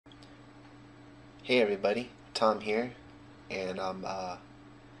Hey everybody, Tom here, and I'm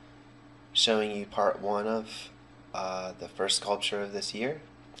showing you part one of the first sculpture of this year.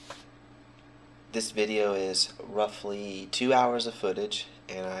 This video is roughly 2 hours of footage,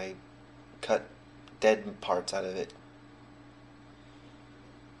 and I cut dead parts out of it.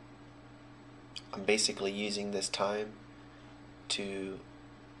 I'm basically using this time to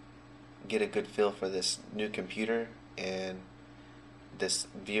get a good feel for this new computer and this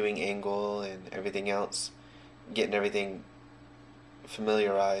viewing angle and everything else, getting everything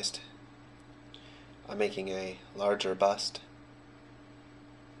familiarized. I'm making a larger bust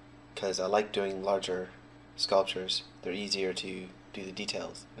because I like doing larger sculptures. They're easier to do the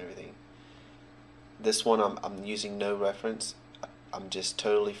details and everything. This one I'm using no reference. I'm just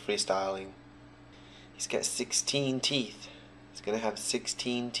totally freestyling. He's got 16 teeth. He's gonna have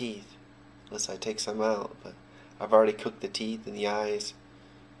 16 teeth unless I take some out, but I've already cooked the teeth and the eyes,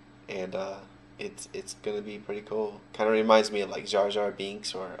 and it's gonna be pretty cool. Kind of reminds me of like Jar Jar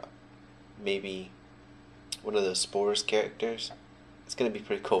Binks or maybe one of those Spores characters. It's gonna be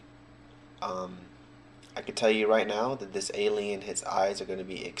pretty cool. Um, I can tell you right now that this alien, his eyes are going to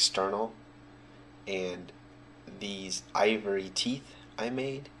be external, and these ivory teeth I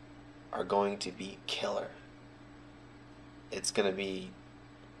made are going to be killer. It's going to be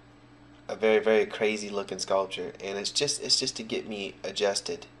a very, very crazy looking sculpture, and it's just to get me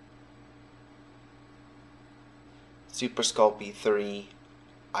adjusted. Super Sculpey 3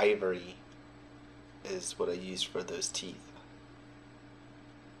 Ivory is what I used for those teeth.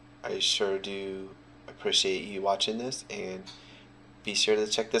 I sure do appreciate you watching this, and be sure to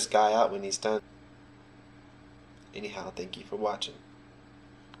check this guy out when he's done. Anyhow, thank you for watching.